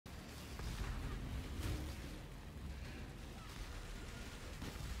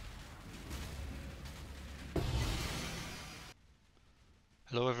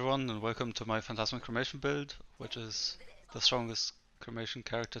Hello everyone and welcome to my Phantasmic Cremation build, which is the strongest cremation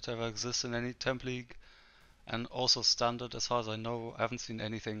character to ever exist in any temp league, and also standard as far as I know. I haven't seen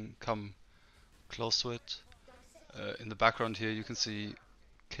anything come close to it. In the background here you can see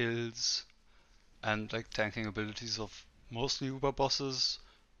kills and like tanking abilities of mostly Uber bosses.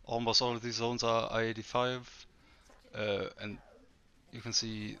 Almost all of these zones are I-85, and you can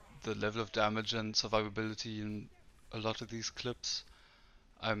see the level of damage and survivability in a lot of these clips.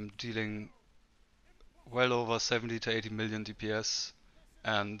 I'm dealing well over 70 to 80 million DPS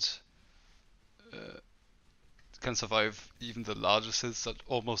and uh, can survive even the largest hits that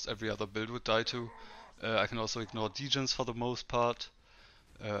almost every other build would die to. I can also ignore degens for the most part,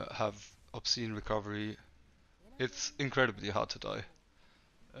 have obscene recovery. It's incredibly hard to die.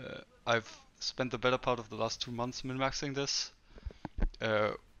 I've spent the better part of the last 2 months min-maxing this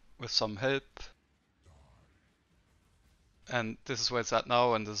uh, with some help, and this is where it's at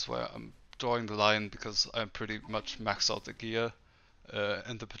now, and this is where I'm drawing the line because I'm pretty much maxed out the gear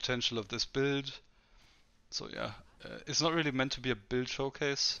and the potential of this build. So yeah, it's not really meant to be a build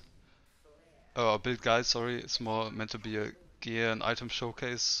showcase, or a build guide, sorry. It's more meant to be a gear and item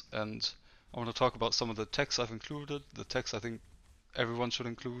showcase, and I want to talk about some of the techs I've included, the techs I think everyone should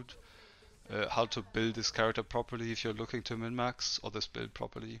include, how to build this character properly if you're looking to min-max, or this build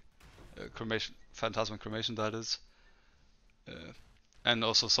properly, cremation, phantasmal cremation that is, uh, and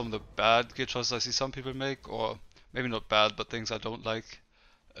also some of the bad gear choices I see some people make, or maybe not bad, but things I don't like,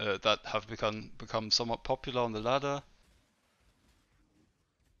 that have become somewhat popular on the ladder.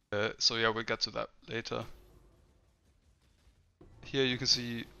 So yeah, we'll get to that later. Here you can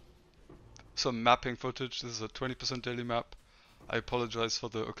see some mapping footage. This is a 20% daily map. I apologize for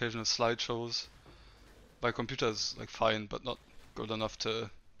the occasional slideshows. My computer is like fine, but not good enough to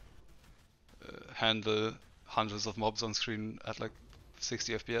handle hundreds of mobs on screen at like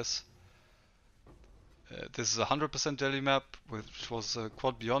 60 FPS. This is a 100% daily map, which was a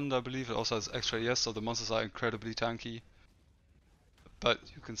quad beyond, I believe. It also has extra ES, so the monsters are incredibly tanky. But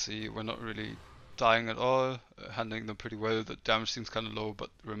you can see we're not really dying at all, handling them pretty well. The damage seems kind of low, but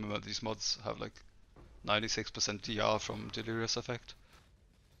remember these mods have like 96% DR from Delirious Effect.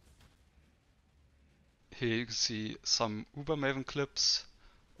 Here you can see some Uber Maven clips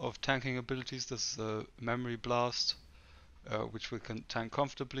of tanking abilities. This is a Memory Blast, which we can tank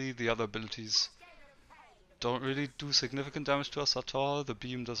comfortably. The other abilities don't really do significant damage to us at all. The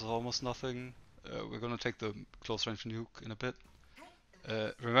beam does almost nothing. We're gonna take the close range nuke in a bit.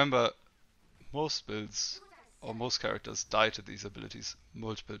 Remember, most builds or most characters die to these abilities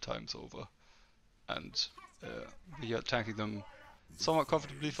multiple times over, and we are tanking them somewhat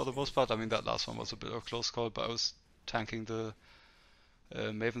comfortably for the most part. I mean, that last one was a bit of a close call, but I was tanking the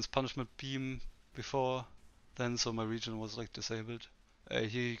Maven's punishment beam before then, so my region was like disabled. Here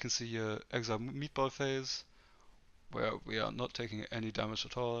you can see Exile Meatball phase, where we are not taking any damage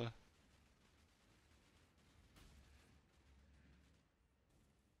at all.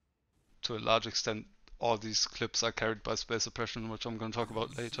 To a large extent, all these clips are carried by spell suppression, which I'm going to talk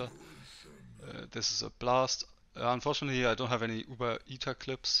about later. This is a blast. Unfortunately, I don't have any Uber Eta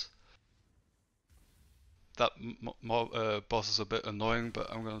clips. That boss is a bit annoying, but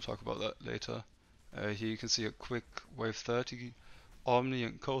I'm going to talk about that later. Here you can see a quick wave 30 Omni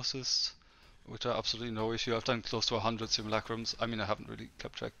and Cosis, which are absolutely no issue. I've done close to 100 simulacrums. I mean, I haven't really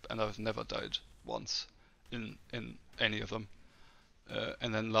kept track, and I've never died once in any of them.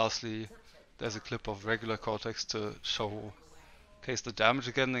 And then lastly, there's a clip of regular Cortex to showcase the damage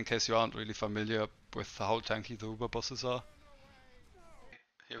again, in case you aren't really familiar with how tanky the Uber bosses are.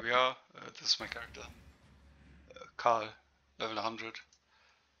 Here we are. This is my character, Carl, level 100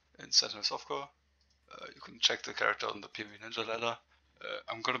 in Sentinel Softcore. You can check the character on the PV Ninja ladder.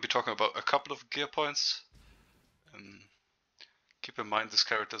 I'm going to be talking about a couple of gear points. Keep in mind this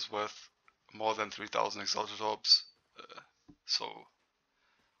character is worth more than 3000 exalted orbs, so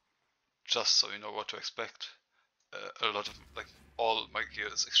just so you know what to expect. A lot of, like, all my gear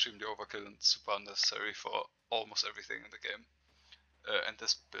is extremely overkill and super unnecessary for almost everything in the game. And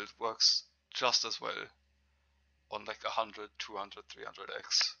this build works just as well on like 100, 200,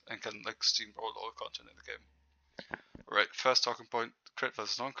 300x and can like steamroll all content in the game. Right, first talking point, crit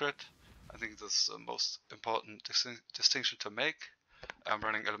versus non-crit. I think this is the most important distinction to make. I'm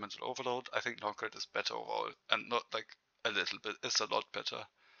running Elemental Overload. I think non-crit is better overall, and not like a little bit, it's a lot better.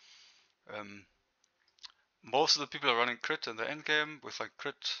 Most of the people are running crit in the end game with like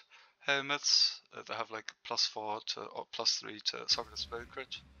crit helmets. They have like +4 to or +3 to socket spell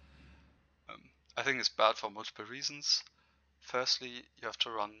crit. I think it's bad for multiple reasons. Firstly, you have to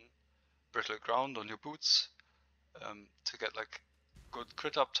run brittle ground on your boots to get like good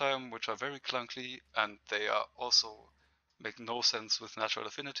crit uptime, which are very clunky, and they are also make no sense with natural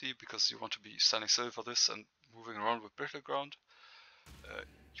affinity because you want to be standing still for this and moving around with brittle ground.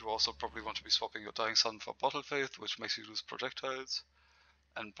 You also probably want to be swapping your Dying Sun for Bottled Faith, which makes you lose projectiles,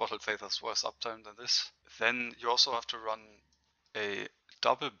 and Bottled Faith has worse uptime than this. Then you also have to run a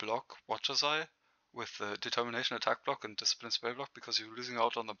double block Watcher's Eye with the Determination attack block and Discipline spell block because you're losing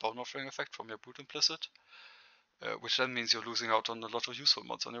out on the Bone Offering effect from your Boot Implicit, which then means you're losing out on a lot of useful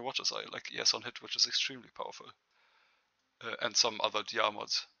mods on your Watcher's Eye, like ES on hit, which is extremely powerful, and some other DR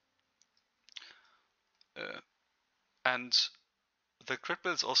mods. And the crit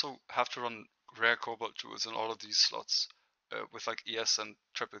builds also have to run rare Cobalt Jewels in all of these slots, with like ES and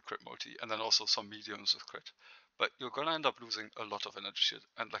triple crit multi, and then also some mediums with crit. But you're gonna end up losing a lot of energy shield,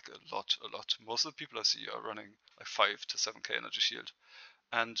 and like a lot. Most of the people I see are running like 5 to 7k energy shield,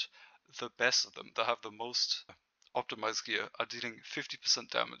 and the best of them that have the most optimized gear are dealing 50%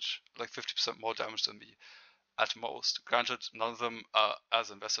 damage, like 50% more damage than me at most. Granted, none of them are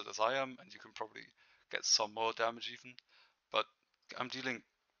as invested as I am, and you can probably get some more damage even, but I'm dealing,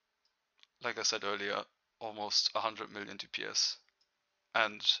 like I said earlier, almost 100 million DPS,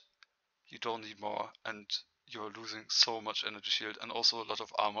 and you don't need more, and you're losing so much energy shield and also a lot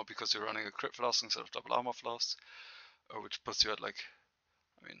of armor because you're running a crit flask instead of double armor flask, which puts you at like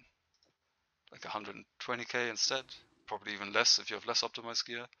 120k instead, probably even less if you have less optimized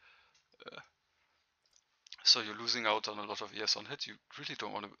gear. So you're losing out on a lot of ES on hit. You really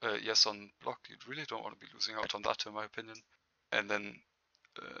don't want to ES on block. You really don't want to be losing out on that, in my opinion. And then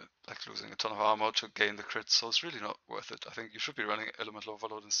like losing a ton of armor to gain the crits, so it's really not worth it. I think you should be running Elemental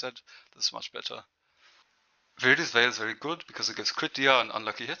Overload instead. This is much better. Viridi's Veil is very good because it gives crit DR and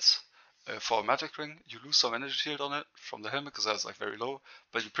unlucky hits. For a magic ring, you lose some energy shield on it from the helmet because that's like very low,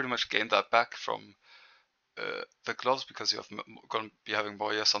 but you pretty much gain that back from the gloves because you're going to be having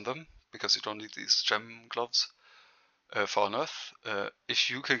more ES on them because you don't need these gem gloves for an earth. If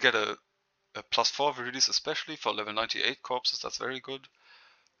you can get a +4 Viridis, especially for level 98 corpses, that's very good.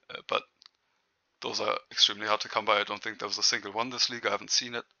 But those are extremely hard to come by. I don't think there was a single one this league. I haven't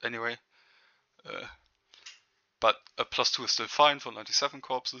seen it anyway. But a +2 is still fine for 97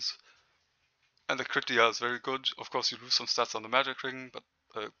 corpses. And the crit DR is very good. Of course, you lose some stats on the magic ring, but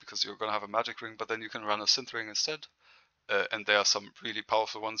because you're going to have a magic ring, but then you can run a synth ring instead. And there are some really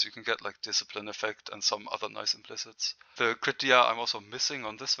powerful ones you can get, like Discipline Effect and some other nice implicits. The crit DR I'm also missing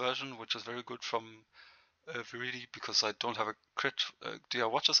on this version, which is very good from viridi, because I don't have a crit DR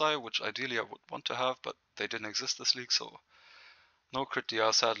Watcher's Eye, which ideally I would want to have, but they didn't exist this league, so no crit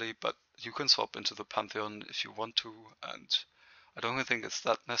DR sadly, but you can swap into the Pantheon if you want to, and I don't think it's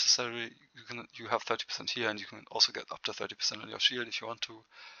that necessary. You have 30% here, and you can also get up to 30% on your shield if you want to.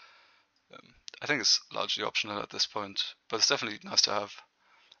 I think it's largely optional at this point, but it's definitely nice to have.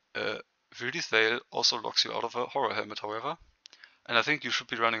 Viridi's Veil also locks you out of a Horror Helmet, however, and I think you should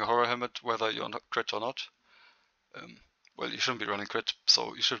be running a Horror Helmet whether you're on crit or not. Well, you shouldn't be running crit,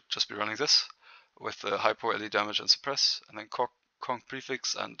 so you should just be running this with the hypo LE damage and suppress, and then conk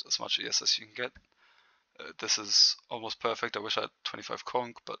prefix and as much ES as you can get. This is almost perfect. I wish I had 25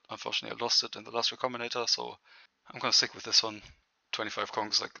 conk, but unfortunately I lost it in the last recombinator, so I'm gonna stick with this one. 25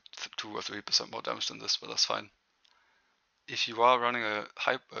 conk is like 2 or 3% more damage than this, but that's fine. If you are running a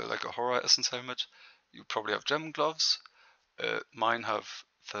like a Horror Essence helmet, you probably have gem gloves. Mine have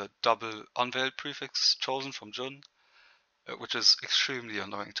the double unveiled prefix chosen from Jun, which is extremely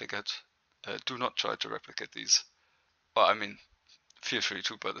annoying to get. Do not try to replicate these. Well, I mean, feel free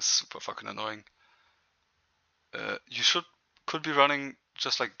to, but it's super fucking annoying. You could be running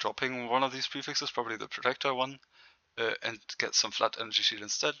just like dropping one of these prefixes, probably the protector one, and get some flat energy shield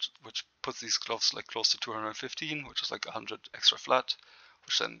instead, which puts these gloves like close to 215, which is like 100 extra flat,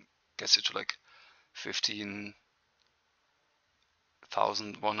 which then gets you to like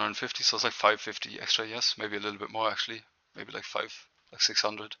 15,150, so it's like 550 extra, yes, maybe a little bit more actually, maybe like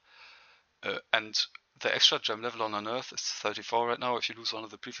 600. And the extra gem level on Unearth is 34 right now. If you lose one of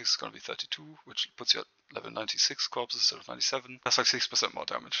the prefixes, it's going to be 32, which puts you at level 96 corpses instead of 97. That's like 6% more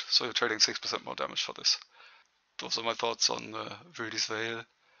damage, so you're trading 6% more damage for this. Those are my thoughts on Viridi's Veil.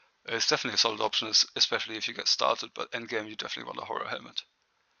 It's definitely a solid option, especially if you get started, but endgame you definitely want a Horror Helmet.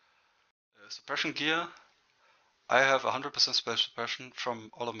 Suppression gear. I have 100% spell suppression from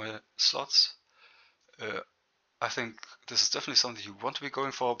all of my slots. I think this is definitely something you want to be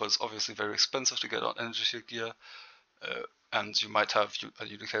going for, but it's obviously very expensive to get on energy shield gear. And you might have a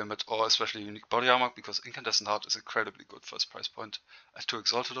unique helmet or especially unique body armor, because Incandescent Heart is incredibly good first price point. At 2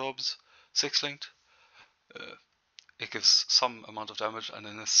 Exalted Orbs, 6 linked. It gives some amount of damage and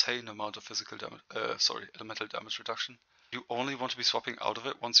an insane amount of physical damage, elemental damage reduction. You only want to be swapping out of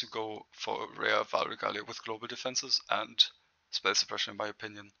it once you go for a rare Val Regalia with global defenses and spell suppression, in my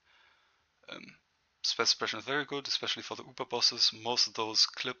opinion. Spell suppression is very good, especially for the Uber bosses. Most of those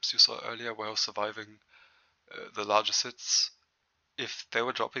clips you saw earlier where I was surviving the largest hits, if they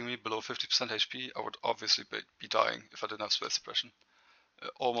were dropping me below 50% HP, I would obviously be dying if I didn't have spell suppression.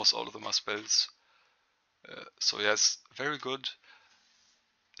 Almost all of them are spells. So yes, very good.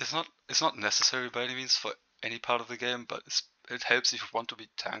 It's not necessary by any means for any part of the game, but it helps if you want to be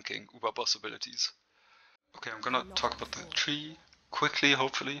tanking Uber boss abilities. Okay, I'm gonna talk about the tree quickly,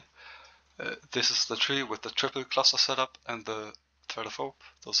 hopefully. This is the tree with the triple cluster setup and the Thread of Hope.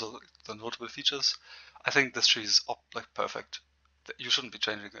 Those are the notable features. I think this tree is like perfect. You shouldn't be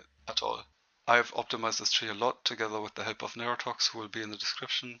changing it at all. I've optimized this tree a lot together with the help of Neurotox, who will be in the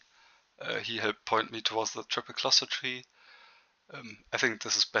description. He helped point me towards the triple cluster tree. I think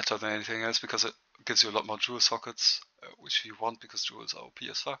this is better than anything else because it gives you a lot more jewel sockets, which you want because jewels are OP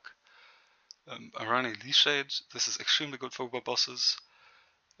as fuck. I'm running Lee Shade. This is extremely good for Uber bosses.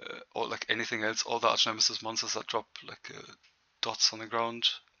 Or like anything else, all the Arch Nemesis monsters that drop like dots on the ground,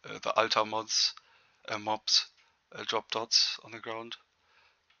 the altar mobs drop dots on the ground.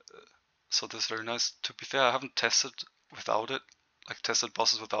 So this is very nice. To be fair, I haven't tested without it, like tested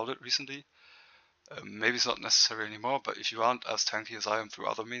bosses without it recently. Maybe it's not necessary anymore, but if you aren't as tanky as I am through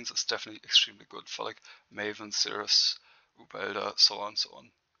other means, it's definitely extremely good for like Maven, Cirrus, Uber Elder, so on, so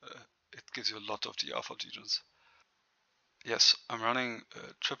on. It gives you a lot of DR for Degens. Yes, I'm running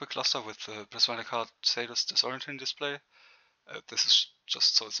a triple cluster with the Prismatic Heart Sadist Disorienting display. This is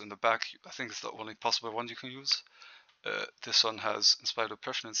just so it's in the back. I think it's the only possible one you can use. This one has Inspired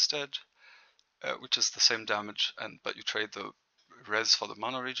Oppression instead, which is the same damage, but you trade the res for the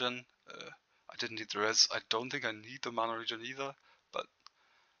mana regen. I didn't need the res. I don't think I need the mana regen either, but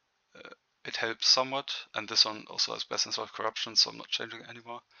it helps somewhat. And this one also has Best in Slot Corruption, so I'm not changing it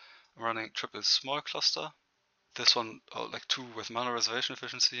anymore. I'm running triple small cluster. This one, like two with mana reservation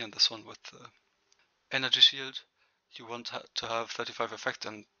efficiency, and this one with energy shield. You want to have 35 effect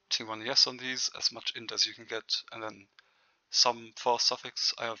and T1 yes on these, as much int as you can get, and then some force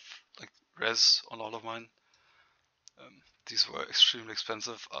suffix. I have like res on all of mine. These were extremely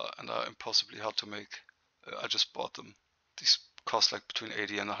expensive and are impossibly hard to make. I just bought them. These cost like between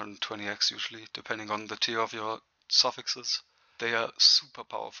 80 and 120x usually, depending on the tier of your suffixes. They are super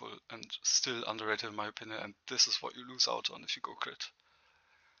powerful and still underrated in my opinion, and this is what you lose out on if you go crit.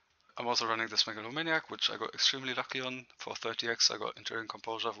 I'm also running this Megalomaniac, which I got extremely lucky on. For 30x I got Enduring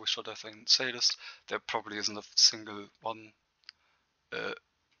Composure, Wish for Death and Sadist. There probably isn't a single one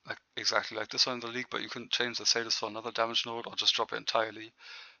like exactly like this one in the league, but you can change the Sadist for another damage node or just drop it entirely.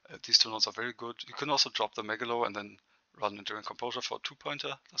 These two nodes are very good. You can also drop the Megalo and then run Enduring Composure for a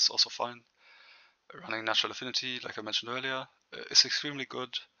 2-pointer. That's also fine. Running Natural Affinity, like I mentioned earlier, is extremely good.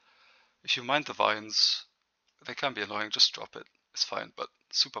 If you mind the vines, they can be annoying, just drop it. It's fine, but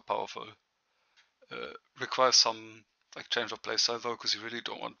super powerful. Requires some like change of playstyle though, because you really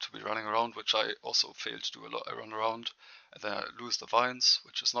don't want to be running around, which I also fail to do a lot. I run around and then I lose the vines,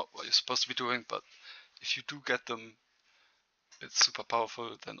 which is not what you're supposed to be doing, but if you do get them, it's super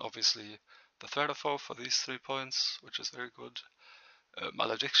powerful. Then obviously the Thread of Hope for these 3 points, which is very good.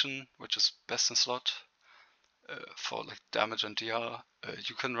 Malediction, which is best in slot for like damage and DR.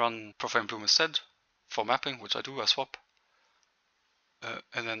 You can run Profane Bloom instead for mapping, which I do, I swap.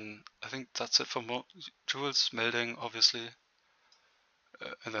 And then I think that's it for jewels, melding obviously,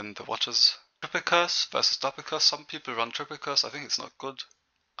 and then the watches. Triple curse versus double curse. Some people run triple curse. I think it's not good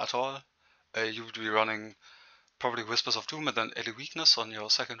at all. You would be running probably Whispers of Doom and then Ellie Weakness on your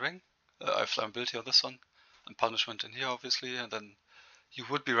second ring. I have Flammability on this one, and Punishment in here obviously, and then you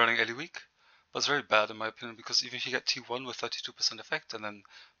would be running Ellie Weak, but it's very bad in my opinion because even if you get T1 with 32% effect and then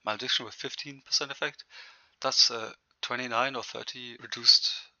Malediction with 15% effect, that's 29 or 30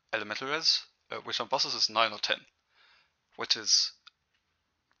 reduced elemental res, which on bosses is 9 or 10, which is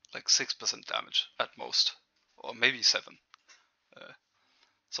like 6% damage at most, or maybe 7.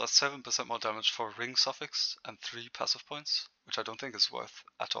 So that's 7% more damage for ring suffix and 3 passive points, which I don't think is worth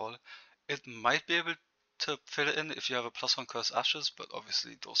at all. It might be able to fill it in if you have a +1 curse ashes, but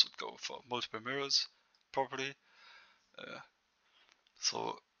obviously those would go for multiple mirrors, probably.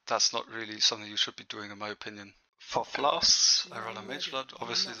 So that's not really something you should be doing in my opinion. For flasks, I run a Mage Blood,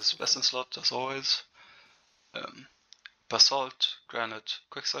 obviously this is best in slot as always. Basalt, Granite,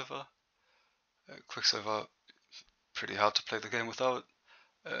 Quicksilver. Quicksilver, pretty hard to play the game without.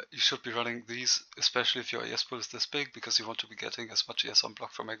 You should be running these, especially if your ES pool is this big, because you want to be getting as much ES on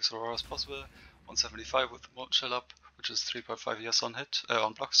block from Magus Aurora as possible. 175 with Molten Shell up, which is 3.5 ES on hit,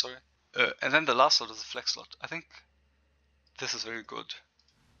 on block, sorry. And then the last slot is a flex slot. I think this is very good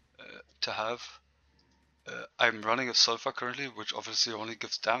to have. I'm running a sulfur currently, which obviously only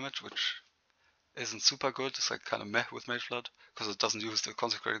gives damage, which isn't super good. It's like kind of meh with Mage Flood because it doesn't use the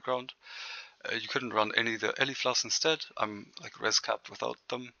consecrated ground. You couldn't run any of the Ellie flasks instead. I'm like res capped without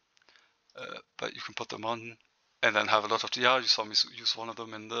them, but you can put them on and then have a lot of DR. You saw me use one of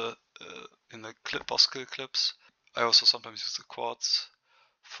them in the clip boss kill clips. I also sometimes use the quartz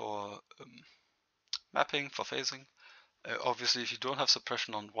for mapping, for phasing. Obviously, if you don't have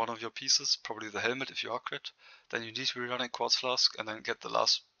suppression on one of your pieces, probably the helmet if you are crit, then you need to be running quartz flask and then get the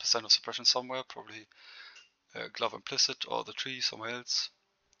last % of suppression somewhere, probably glove implicit or the tree somewhere else.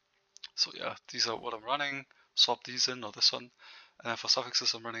 So yeah, these are what I'm running. Swap these in or this one. And then for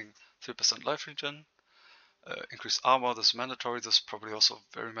suffixes I'm running 3% life regen. Increase armor, this is mandatory. This is probably also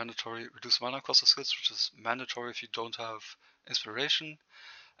very mandatory. Reduce mana cost of skills, which is mandatory if you don't have inspiration.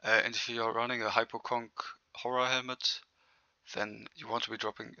 And if you are running a hypoconch horror helmet, then you want to be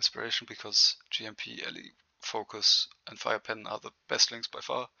dropping inspiration because GMP, LE, focus, and fire pen are the best links by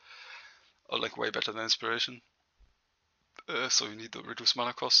far, or like way better than inspiration. So you need the reduced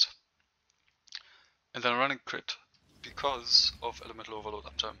mana cost. And then running crit because of elemental overload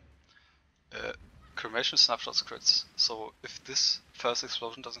uptime. Cremation snapshots crits. So if this first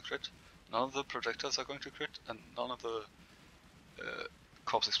explosion doesn't crit, none of the projectiles are going to crit, and none of the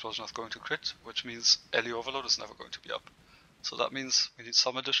corpse explosion is going to crit, which means LE overload is never going to be up. So that means we need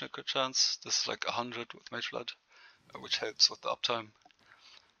some additional crit chance. This is like 100 with Mage Flood, which helps with the uptime.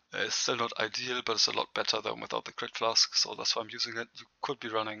 It's still not ideal, but it's a lot better than without the crit flask, so that's why I'm using it. You could be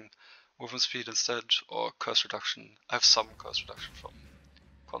running movement speed instead, or curse reduction. I have some curse reduction from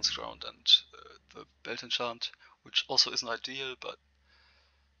Consecround and the belt enchant, which also isn't ideal, but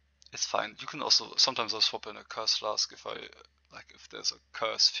it's fine. You can also sometimes I'll swap in a curse flask if there's a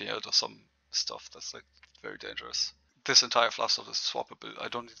curse field or some stuff that's like very dangerous. This entire flask is swappable. I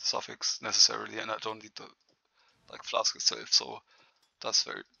don't need the suffix necessarily, and I don't need the like flask itself. So that's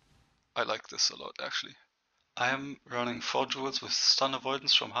I like this a lot actually. I am running 4 jewels with stun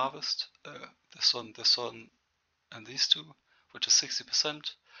avoidance from Harvest. This one, and these two, which is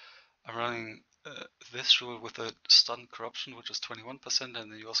 60%. I'm running this jewel with a stun corruption, which is 21%, and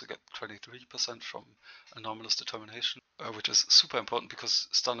then you also get 23% from anomalous determination, which is super important because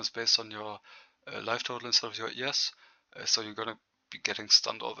stun is based on your life total instead of your ES. So you're gonna be getting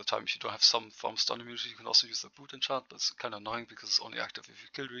stunned all the time if you don't have some form of stun immunity. You can also use the boot enchant, but it's kind of annoying because it's only active if you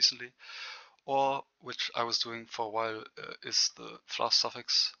killed recently. Or, which I was doing for a while, is the flask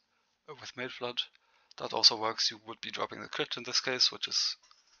suffix with Mage Flood. That also works. You would be dropping the crit in this case, which is,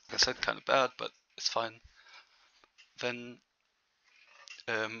 like I said, kind of bad, but it's fine. Then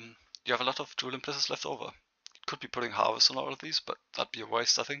you have a lot of dual implicits left over. You could be putting harvest on all of these, but that'd be a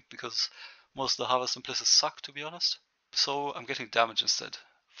waste, I think, because most of the harvest implicits suck, to be honest. So I'm getting damage instead.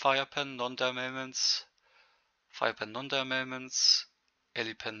 Fire pen, non-dam ailments, fire pen, non-dam ailments,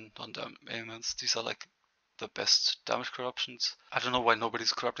 Ellie pen, non-dam ailments. These are like the best damage corruptions. I don't know why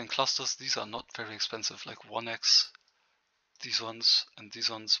nobody's corrupting clusters. These are not very expensive, like 1x. These ones and these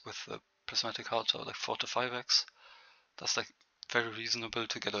ones with the prismatic heart are like 4 to 5x. That's like very reasonable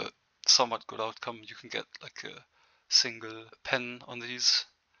to get a somewhat good outcome. You can get like a single pen on these,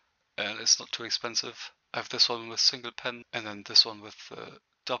 and it's not too expensive. I have this one with single pen, and then this one with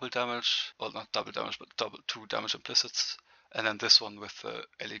double damage, well not double damage, but 2 damage implicits, and then this one with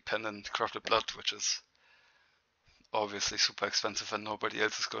Ellie pen and corrupted blood, which is obviously super expensive, and nobody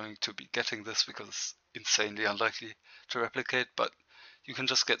else is going to be getting this because it's insanely unlikely to replicate. But you can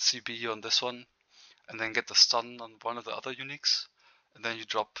just get CB on this one, and then get the stun on one of the other uniques, and then you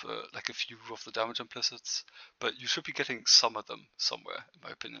drop like a few of the damage implicits, but you should be getting some of them somewhere, in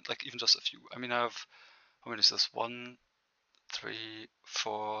my opinion, like even just a few. I mean, I have, how many is this? 1, 3,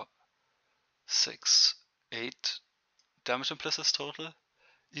 4, 6, 8 damage implicits total.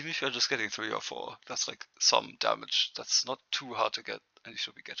 Even if you're just getting 3 or 4, that's like some damage. That's not too hard to get, and you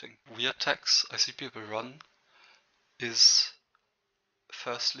should be getting. Weird tags I see people run is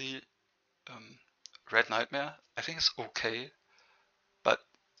firstly Red Nightmare. I think it's okay, but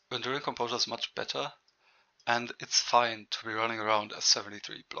Enduring Composure is much better, and it's fine to be running around a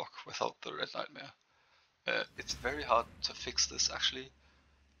 73 block without the Red Nightmare. It's very hard to fix this actually,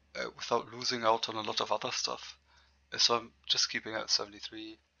 without losing out on a lot of other stuff. So I'm just keeping it at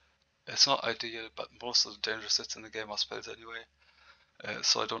 73. It's not ideal, but most of the dangerous hits in the game are spells anyway,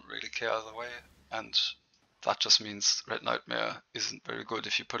 so I don't really care either way, and that just means Red Nightmare isn't very good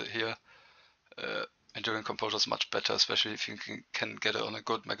if you put it here. Enduring Composure is much better, especially if you can get it on a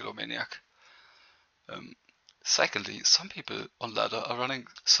good Megalomaniac. Secondly, some people on ladder are running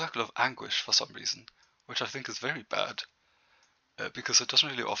Circle of Anguish for some reason, which I think is very bad. because it doesn't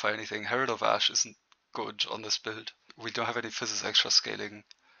really offer anything. Herald of Ash isn't good on this build. We don't have any physics extra scaling,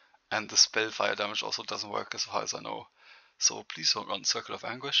 and the spell fire damage also doesn't work as far as I know. So please don't run Circle of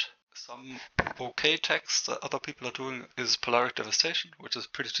Anguish. Some okay text that other people are doing is Polaric Devastation, which is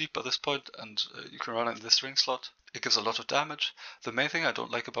pretty cheap at this point, and you can run it in this ring slot. It gives a lot of damage. The main thing I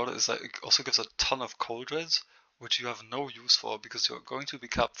don't like about it is that it also gives a ton of cold res, which you have no use for because you're going to be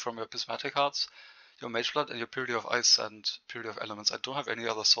capped from your prismatic cards, your Mage Blood, and your Purity of Ice and Purity of Elements. I don't have any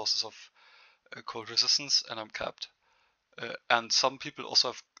other sources of cold resistance, and I'm capped. And some people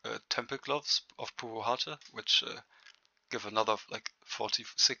also have Temple Gloves of Purohate, which give another like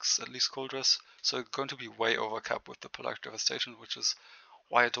 46 at least cold res. So it's going to be way over cap with the Polaric Devastation, which is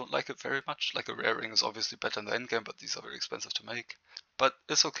why I don't like it very much. Like a rare ring is obviously better in the endgame, but these are very expensive to make. But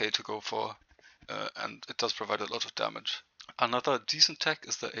it's okay to go for, and it does provide a lot of damage. Another decent tech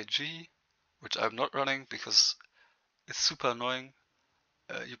is the AG, which I'm not running because it's super annoying.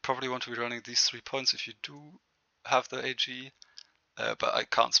 You probably want to be running these 3 points if you do have the AG, but I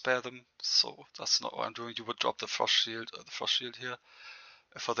can't spare them, so that's not what I'm doing. You would drop the Frost Shield here.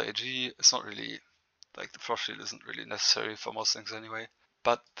 For the AG, it's not really, like the Frost Shield isn't really necessary for most things anyway.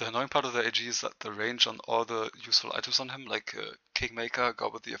 But the annoying part of the AG is that the range on all the useful items on him, like Kingmaker,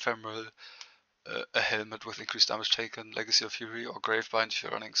 God with the Ephemeral, a helmet with increased damage taken, Legacy of Fury, or Gravebind if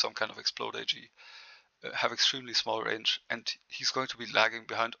you're running some kind of Explode AG, have extremely small range, and he's going to be lagging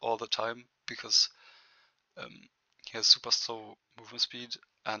behind all the time because he has super slow movement speed,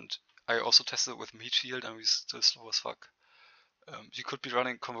 and I also tested it with Meat Shield and he's still slow as fuck. You could be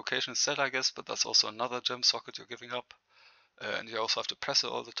running Convocation instead, I guess, but that's also another gem socket you're giving up, and you also have to press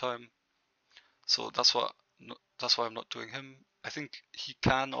it all the time. So that's why I'm not doing him. I think he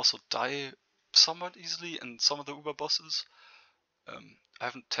can also die somewhat easily in some of the Uber bosses. I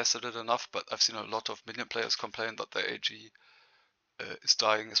haven't tested it enough, but I've seen a lot of minion players complain that their AG is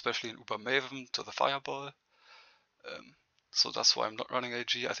dying, especially in Uber Maven to the Fireball. So that's why I'm not running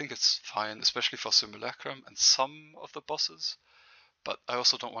AG. I think it's fine, especially for Simulacrum and some of the bosses. But I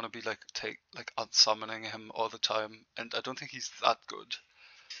also don't want to be like unsummoning him all the time, and I don't think he's that good.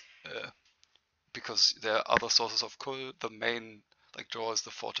 Because there are other sources of Kull. The main draw is the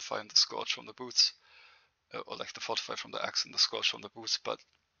Fortify and the Scorch from the boots, or like the Fortify from the axe and the Scorch from the boots. But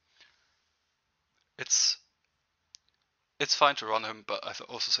it's fine to run him, but I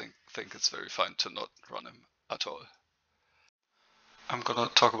also think it's very fine to not run him at all. I'm gonna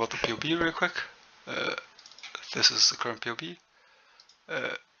talk about the POB real quick. This is the current POB.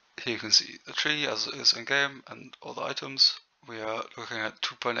 Here you can see the tree as it is in game and all the items. We are looking at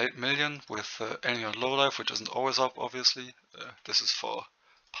 2.8 million with enemy on low life, which isn't always up, obviously. This is for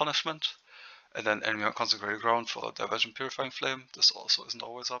punishment. And then enemy on consecrated ground for diversion purifying flame. This also isn't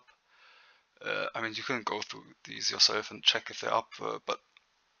always up. I mean, you can go through these yourself and check if they're up, but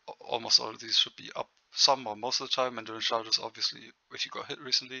almost all of these should be up some or most of the time. And during charges, obviously, if you got hit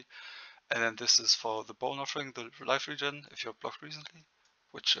recently. And then this is for the bone offering, the life regen, if you're blocked recently,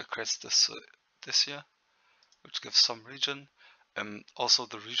 which creates this here, which gives some regen. Also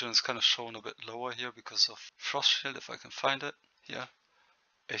the regen is kind of shown a bit lower here because of Frost Shield, if I can find it here.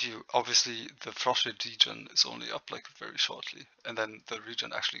 If you, obviously the Frost Shield regen is only up like very shortly, and then the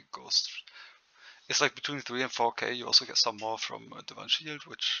regen actually goes, it's like between 3 and 4k. You also get some more from Divine Shield,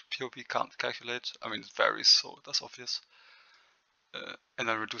 which POB can't calculate. I mean, it varies, so that's obvious. And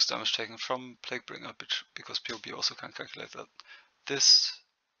then reduce damage taken from Plaguebringer, because POB also can calculate that. This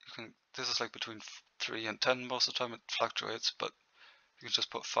is like between 3 and 10 most of the time. It fluctuates, but you can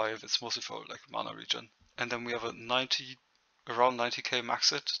just put 5. It's mostly for like mana regen. And then we have a around 90k max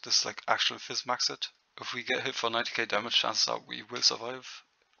hit. This is like actual fizz max hit. If we get hit for 90k damage, chances are we will survive,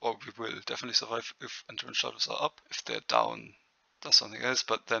 or we will definitely survive if Endurance Shadows are up. If they're down, that's something else.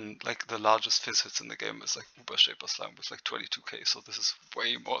 But then like the largest fizz hits in the game is like Uber Shaper Slime with like 22k, so this is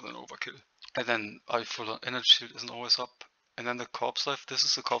way more than overkill. And then I full on Energy Shield isn't always up. And then the Corpse Life, this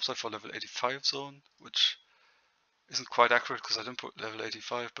is the Corpse Life for level 85 zone, which isn't quite accurate because I didn't put level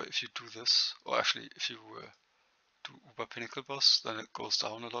 85, but if you do this, or actually if you do Uber Pinnacle Boss, then it goes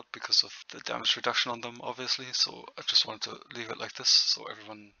down a lot because of the damage reduction on them, obviously. So I just wanted to leave it like this so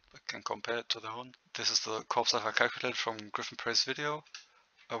everyone can compare it to their own. This is the Corpse Life I calculated from Griffin Prey's video,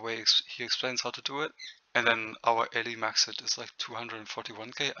 a way he explains how to do it. And then our LE max hit is like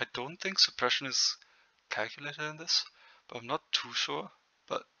 241k. I don't think suppression is calculated in this, but I'm not too sure.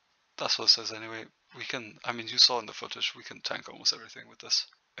 But that's what it says anyway. We can, I mean, you saw in the footage, we can tank almost everything with this.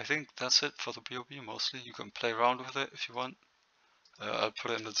 I think that's it for the POB mostly. You can play around with it if you want. I'll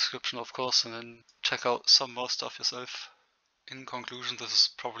put it in the description, of course, and then check out some more stuff yourself. In conclusion, this is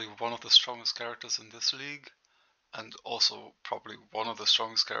probably one of the strongest characters in this league. and also probably one of the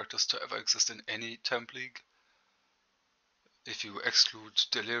strongest characters to ever exist in any temp league. If you exclude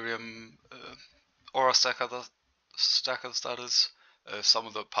Delirium, Aura stackers that is, some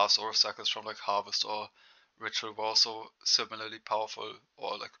of the past Aura stackers from like Harvest or Ritual were also similarly powerful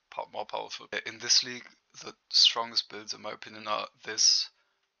or like more powerful. In this league, the strongest builds in my opinion are this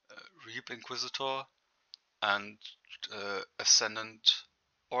Reap Inquisitor and Ascendant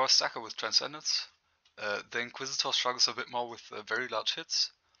Aura stacker with Transcendence. The Inquisitor struggles a bit more with very large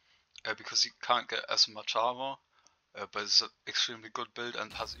hits because he can't get as much armor, but it's an extremely good build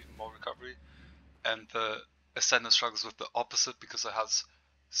and has even more recovery. And the Ascendant struggles with the opposite because it has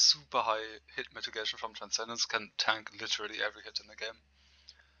super high hit mitigation from Transcendence, can tank literally every hit in the game.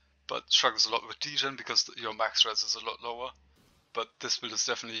 But struggles a lot with degen because your max res is a lot lower. But this build is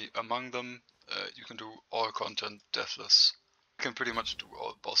definitely among them. You can do all content deathless. You can pretty much do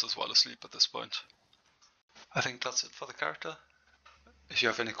all bosses while asleep at this point. I think that's it for the character. If you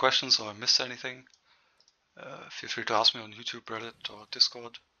have any questions or I missed anything, feel free to ask me on YouTube, Reddit, or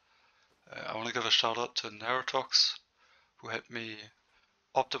Discord. I want to give a shout out to Nerotox, who helped me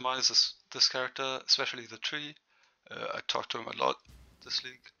optimize this character, especially the tree. I talked to him a lot this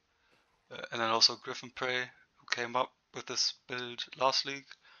league. And then also Griffin Prey, who came up with this build last league,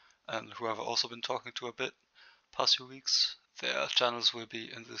 and who I've also been talking to a bit past few weeks. Their channels will be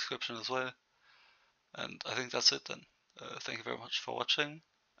in the description as well. And I think that's it then. Thank you very much for watching,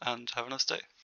 and have a nice day.